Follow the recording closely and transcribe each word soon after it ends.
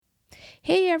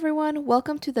Hey everyone,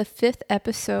 welcome to the fifth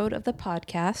episode of the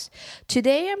podcast.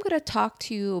 Today I'm going to talk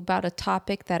to you about a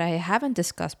topic that I haven't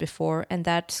discussed before, and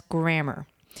that's grammar.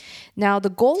 Now, the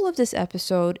goal of this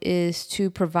episode is to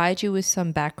provide you with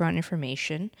some background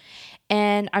information,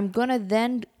 and I'm going to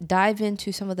then dive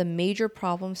into some of the major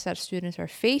problems that students are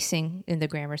facing in the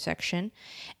grammar section.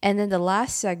 And then the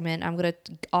last segment, I'm going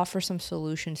to offer some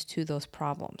solutions to those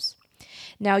problems.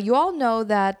 Now, you all know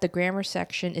that the grammar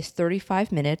section is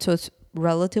 35 minutes, so it's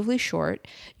relatively short.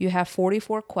 You have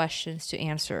 44 questions to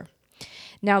answer.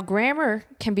 Now, grammar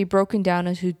can be broken down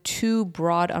into two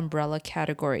broad umbrella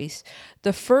categories.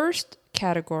 The first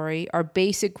category are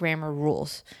basic grammar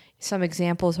rules. Some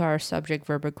examples are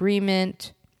subject-verb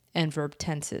agreement and verb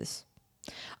tenses.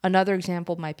 Another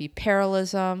example might be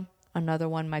parallelism. Another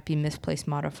one might be misplaced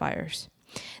modifiers.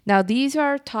 Now, these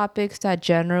are topics that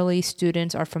generally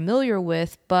students are familiar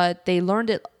with, but they learned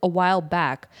it a while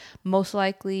back, most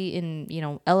likely in,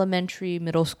 elementary,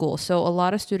 middle school. So a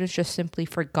lot of students just simply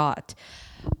forgot.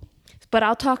 But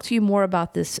I'll talk to you more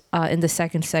about this in the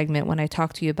second segment when I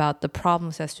talk to you about the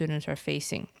problems that students are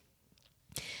facing.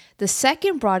 The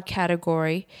second broad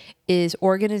category is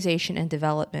organization and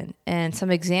development. And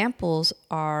some examples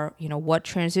are, what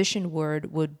transition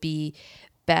word would be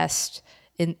best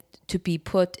to be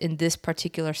put in this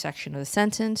particular section of the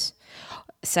sentence.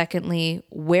 Secondly,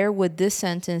 where would this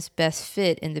sentence best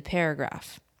fit in the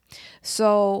paragraph?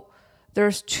 So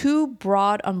there's two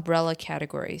broad umbrella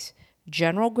categories: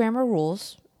 general grammar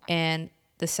rules, and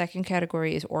the second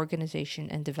category is organization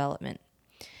and development.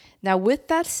 Now, with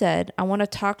that said, I want to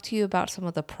talk to you about some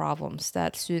of the problems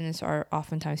that students are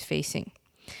oftentimes facing.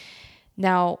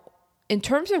 Now, in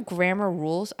terms of grammar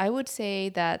rules, I would say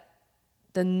that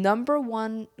the number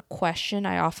one question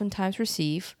I oftentimes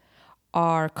receive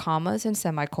are commas and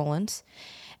semicolons.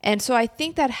 And so I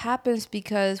think that happens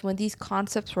because when these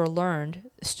concepts were learned,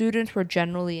 students were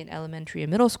generally in elementary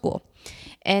and middle school.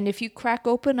 And if you crack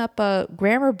open up a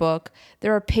grammar book,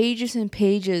 there are pages and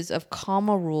pages of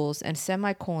comma rules and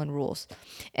semicolon rules.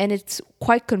 And it's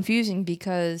quite confusing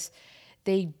because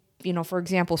for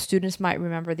example, students might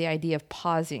remember the idea of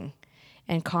pausing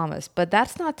and commas, but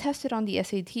that's not tested on the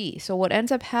SAT. So what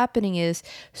ends up happening is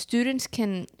students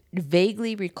can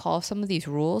vaguely recall some of these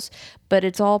rules, but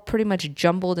it's all pretty much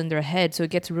jumbled in their head, so it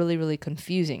gets really, really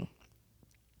confusing.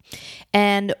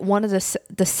 And one of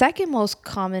the second most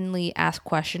commonly asked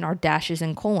question are dashes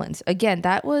and colons. Again,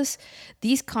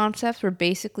 these concepts were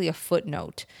basically a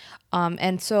footnote.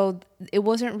 And so it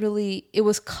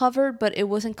was covered, but it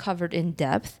wasn't covered in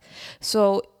depth.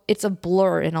 So it's a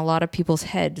blur in a lot of people's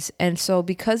heads. And so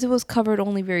because it was covered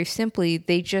only very simply,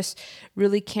 they just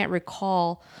really can't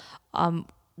recall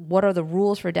what are the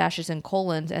rules for dashes and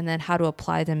colons and then how to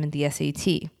apply them in the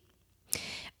SAT.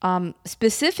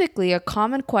 Specifically, a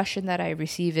common question that I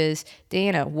receive is,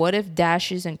 Diana, what if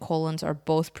dashes and colons are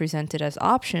both presented as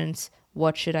options?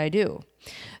 What should I do?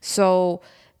 So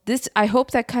I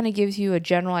hope that kind of gives you a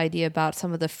general idea about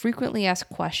some of the frequently asked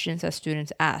questions that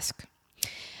students ask.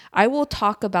 I will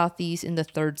talk about these in the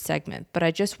third segment, but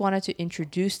I just wanted to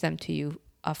introduce them to you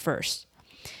first.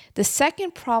 The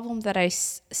second problem that I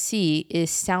see is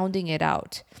sounding it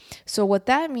out. So what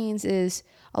that means is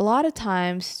a lot of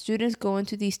times students go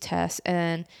into these tests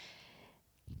and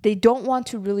they don't want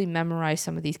to really memorize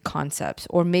some of these concepts,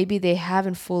 or maybe they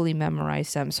haven't fully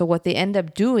memorized them. So what they end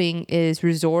up doing is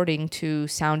resorting to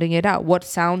sounding it out. What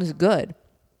sounds good?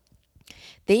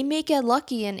 They may get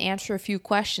lucky and answer a few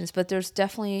questions, but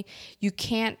you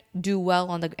can't do well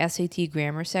on the SAT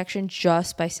grammar section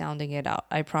just by sounding it out.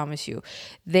 I promise you.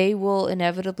 They will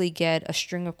inevitably get a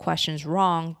string of questions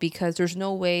wrong because there's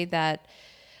no way that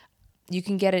you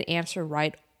can get an answer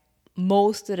right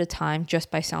most of the time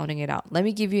just by sounding it out. Let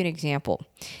me give you an example.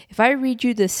 If I read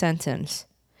you this sentence,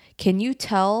 can you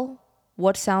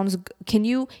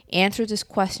answer this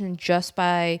question just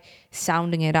by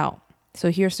sounding it out? So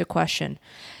here's the question.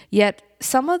 Yet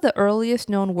some of the earliest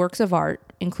known works of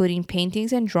art, including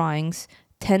paintings and drawings,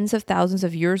 tens of thousands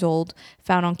of years old,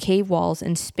 found on cave walls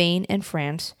in Spain and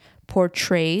France,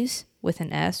 portrays, with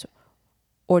an S,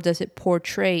 or does it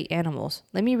portray animals?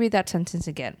 Let me read that sentence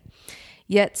again.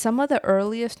 Yet some of the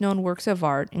earliest known works of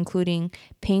art, including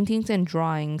paintings and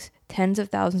drawings, tens of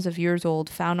thousands of years old,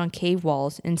 found on cave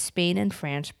walls in Spain and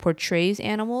France, portrays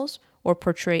animals or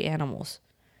portray animals.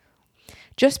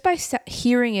 Just by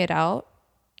hearing it out,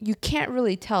 you can't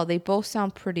really tell. They both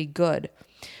sound pretty good.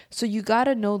 So you got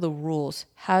to know the rules.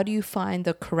 How do you find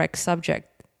the correct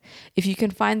subject? If you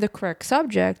can find the correct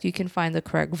subject, you can find the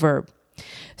correct verb.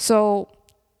 So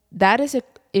that is an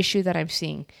issue that I'm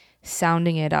seeing,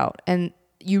 sounding it out. And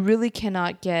you really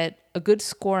cannot get a good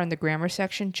score in the grammar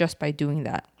section just by doing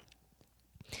that.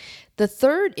 The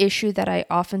third issue that I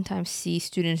oftentimes see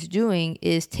students doing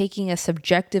is taking a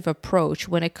subjective approach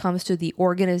when it comes to the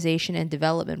organization and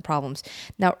development problems.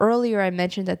 Now, earlier I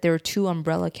mentioned that there are two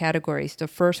umbrella categories. The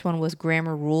first one was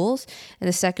grammar rules, and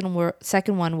the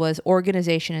second one was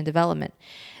organization and development.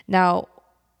 Now,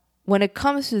 when it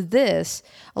comes to this,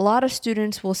 a lot of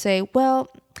students will say, well,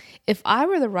 if I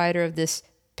were the writer of this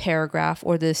paragraph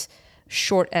or this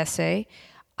short essay,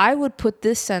 I would put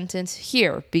this sentence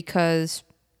here because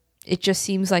it just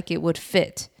seems like it would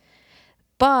fit.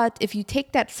 But if you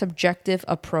take that subjective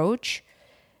approach,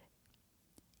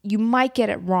 you might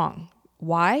get it wrong.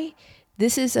 Why?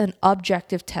 This is an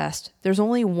objective test. There's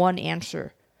only one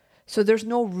answer. So there's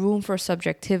no room for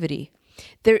subjectivity.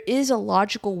 There is a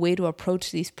logical way to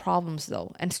approach these problems,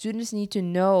 though, and students need to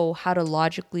know how to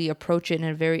logically approach it in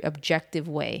a very objective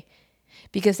way,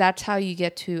 because that's how you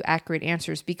get to accurate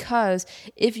answers. Because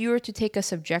if you were to take a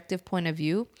subjective point of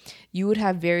view, you would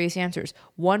have various answers.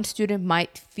 One student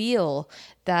might feel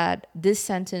that this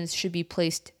sentence should be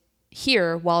placed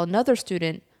here, while another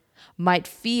student might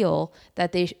feel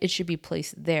that it should be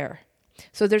placed there.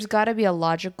 So there's got to be a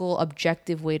logical,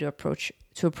 objective way to approach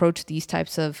these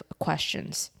types of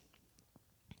questions.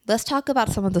 Let's talk about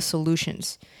some of the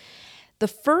solutions. The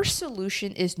first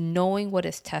solution is knowing what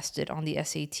is tested on the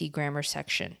SAT grammar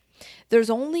section. There's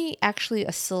only actually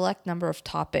a select number of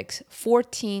topics,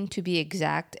 14 to be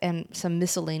exact, and some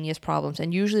miscellaneous problems.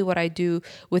 And usually what I do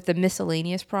with the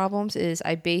miscellaneous problems is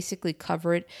I basically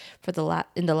cover it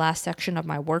in the last section of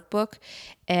my workbook.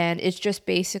 And it's just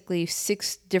basically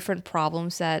 6 different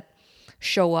problems that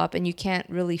show up, and you can't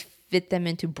really fit them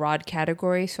into broad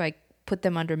categories. So I put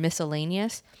them under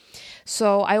miscellaneous.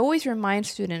 So I always remind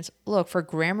students, look, for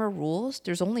grammar rules,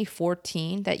 there's only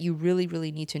 14 that you really,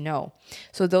 really need to know.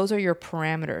 So those are your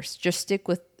parameters. Just stick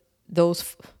with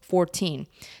those 14.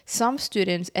 Some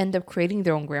students end up creating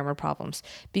their own grammar problems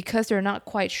because they're not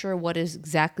quite sure what is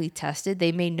exactly tested.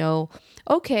 They may know,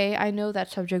 okay, I know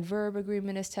that subject-verb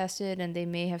agreement is tested, and they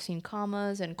may have seen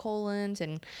commas and colons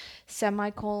and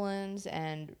semicolons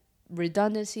and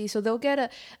redundancy. So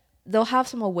they'll have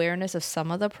some awareness of some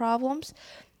of the problems,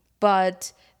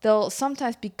 but they'll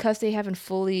sometimes, because they haven't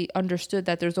fully understood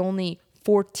that there's only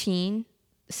 14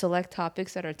 select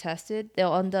topics that are tested,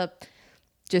 they'll end up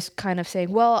just kind of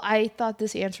saying, well, I thought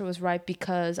this answer was right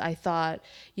because I thought,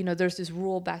 there's this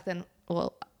rule back then.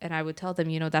 Well, and I would tell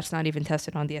them, that's not even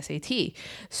tested on the SAT.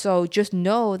 So just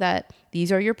know that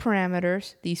these are your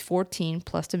parameters, these 14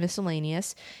 plus the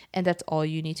miscellaneous, and that's all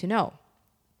you need to know.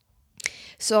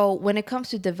 So when it comes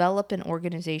to development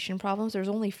organization problems, there's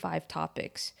only 5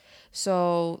 topics.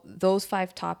 So those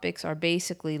 5 topics are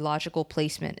basically logical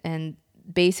placement. And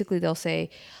basically they'll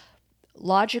say,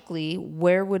 logically,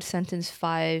 where would sentence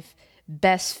 5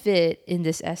 best fit in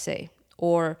this essay?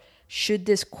 Or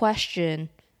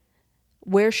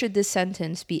where should this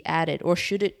sentence be added? Or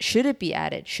should it be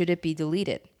added? Should it be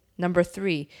deleted? Number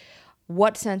 3,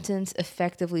 what sentence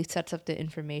effectively sets up the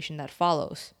information that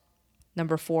follows?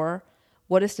 Number 4,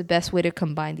 what is the best way to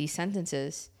combine these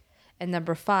sentences? And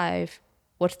number 5,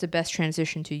 what's the best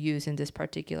transition to use in this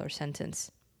particular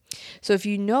sentence? So if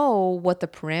you know what the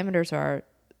parameters are,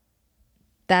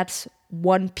 that's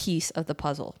one piece of the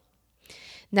puzzle.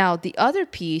 Now, the other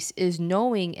piece is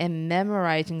knowing and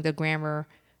memorizing the grammar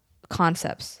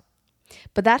concepts.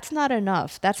 But that's not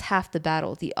enough. That's half the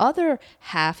battle. The other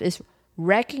half is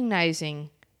recognizing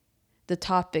the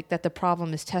topic that the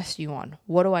problem is testing you on.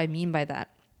 What do I mean by that?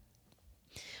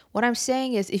 What I'm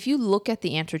saying is, if you look at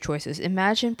the answer choices,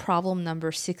 imagine problem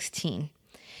number 16.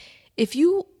 If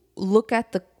you look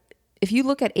at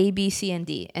A, B, C, and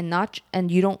D,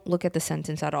 and you don't look at the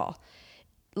sentence at all,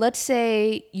 let's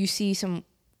say you see some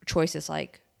choices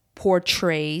like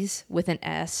portrays with an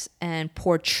S and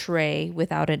portray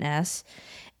without an S,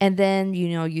 and then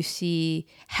you see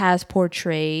has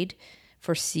portrayed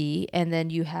for C, and then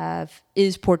you have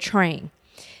is portraying.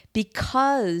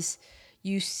 Because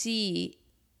you see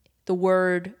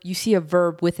a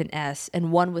verb with an S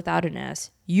and one without an S,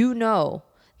 you know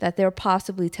that they're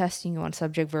possibly testing you on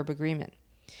subject-verb agreement.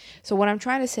 So what I'm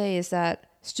trying to say is that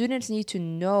students need to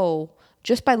know,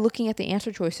 just by looking at the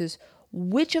answer choices,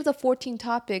 which of the 14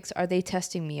 topics are they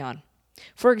testing me on?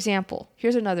 For example,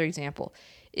 here's another example.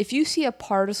 If you see a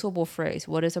participle phrase,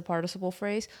 what is a participle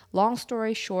phrase? Long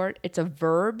story short, it's a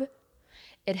verb.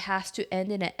 It has to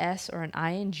end in an S or an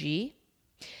ing.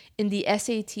 In the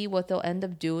SAT, what they'll end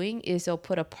up doing is they'll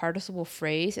put a participle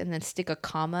phrase and then stick a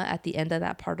comma at the end of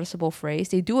that participle phrase.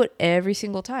 They do it every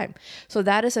single time. So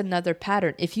that is another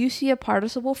pattern. If you see a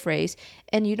participle phrase,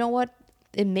 and you know what?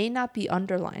 It may not be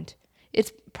underlined.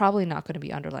 It's probably not going to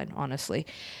be underlined, honestly.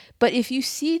 But if you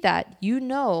see that, you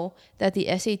know that the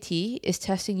SAT is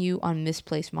testing you on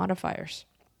misplaced modifiers.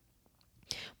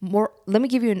 Let me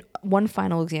give you one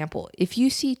final example. If you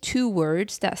see two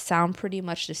words that sound pretty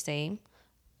much the same,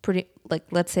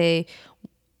 let's say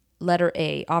letter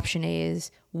A, option A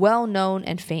is well known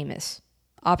and famous.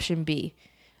 Option B,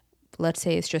 let's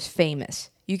say it's just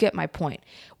famous. You get my point.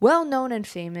 Well known and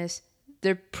famous,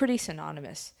 they're pretty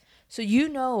synonymous. So you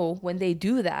know when they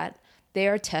do that, they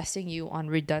are testing you on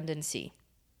redundancy.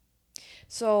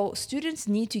 So students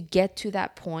need to get to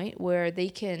that point where they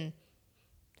can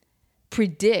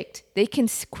predict, they can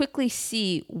quickly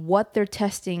see what they're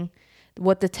testing,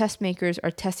 what the test makers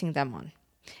are testing them on.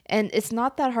 And it's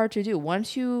not that hard to do.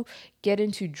 Once you get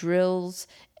into drills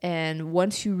and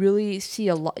once you really see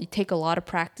you take a lot of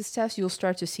practice tests, you'll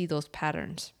start to see those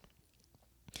patterns.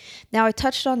 Now, I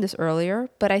touched on this earlier,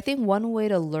 but I think one way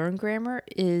to learn grammar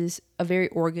is in a very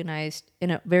organized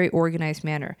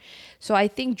manner. So I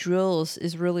think drills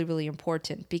is really, really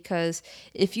important, because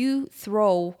if you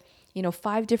throw,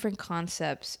 5 different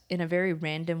concepts in a very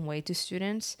random way to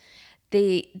students,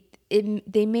 they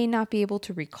may not be able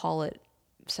to recall it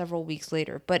several weeks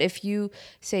later. But if you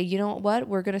say, you know what,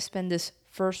 we're going to spend this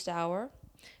first hour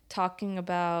talking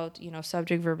about,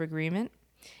 subject verb agreement,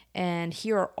 and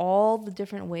here are all the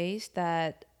different ways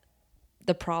that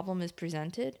the problem is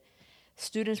presented,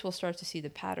 students will start to see the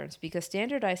patterns, because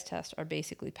standardized tests are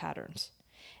basically patterns.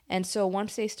 And so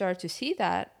once they start to see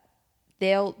that,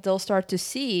 they'll start to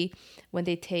see when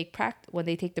they take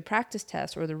the practice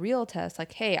test or the real test,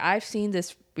 like, hey, I've seen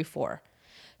this before.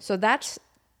 So that's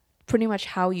pretty much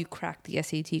how you crack the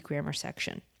SAT grammar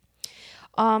section.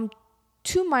 2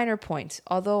 minor points,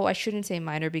 although I shouldn't say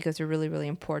minor because they're really, really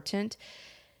important.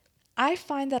 I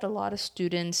find that a lot of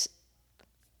students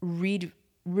read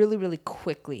really, really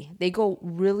quickly. They go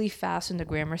really fast in the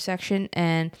grammar section,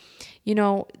 and a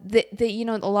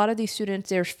lot of these students,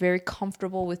 they're very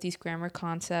comfortable with these grammar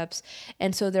concepts,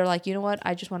 and so they're like, you know what,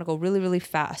 I just want to go really, really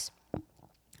fast.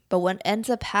 But what ends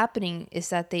up happening is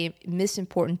that they miss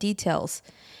important details,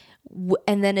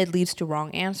 and then it leads to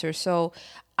wrong answers. So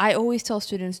I always tell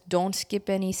students, don't skip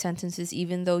any sentences,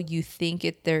 even though you think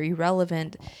they're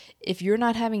irrelevant. If you're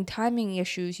not having timing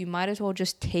issues, you might as well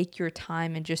just take your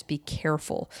time and just be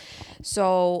careful.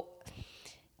 So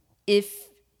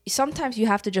sometimes you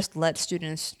have to just let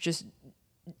students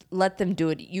let them do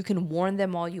it. You can warn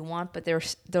them all you want, but they're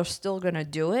still going to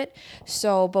do it.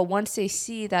 But once they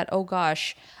see that, oh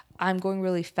gosh, I'm going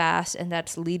really fast and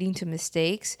that's leading to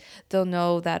mistakes, they'll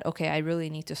know that, okay, I really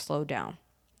need to slow down.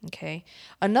 Okay.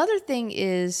 Another thing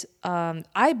is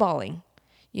eyeballing.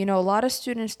 A lot of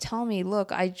students tell me,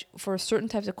 look, for certain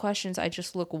types of questions, I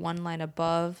just look one line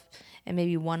above and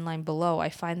maybe one line below. I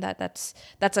find that that's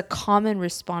a common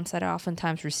response that I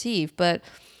oftentimes receive. But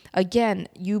again,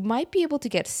 you might be able to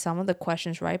get some of the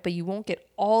questions right, but you won't get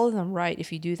all of them right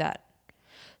if you do that.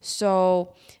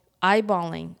 So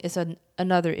eyeballing is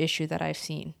another issue that I've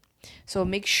seen. So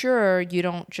make sure you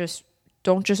don't just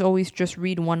always just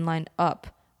read one line up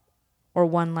or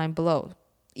one line below,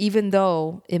 even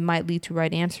though it might lead to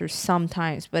right answers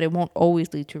sometimes, but it won't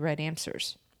always lead to right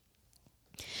answers.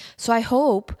 So I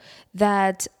hope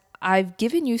that I've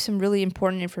given you some really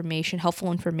important information, helpful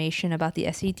information about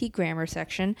the SAT grammar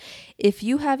section. If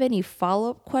you have any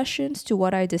follow-up questions to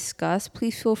what I discussed,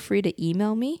 please feel free to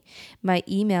email me. My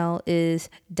email is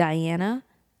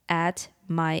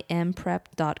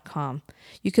diana@mymprep.com.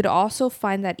 You could also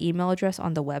find that email address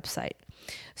on the website.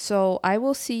 So I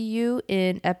will see you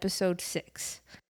in episode 6.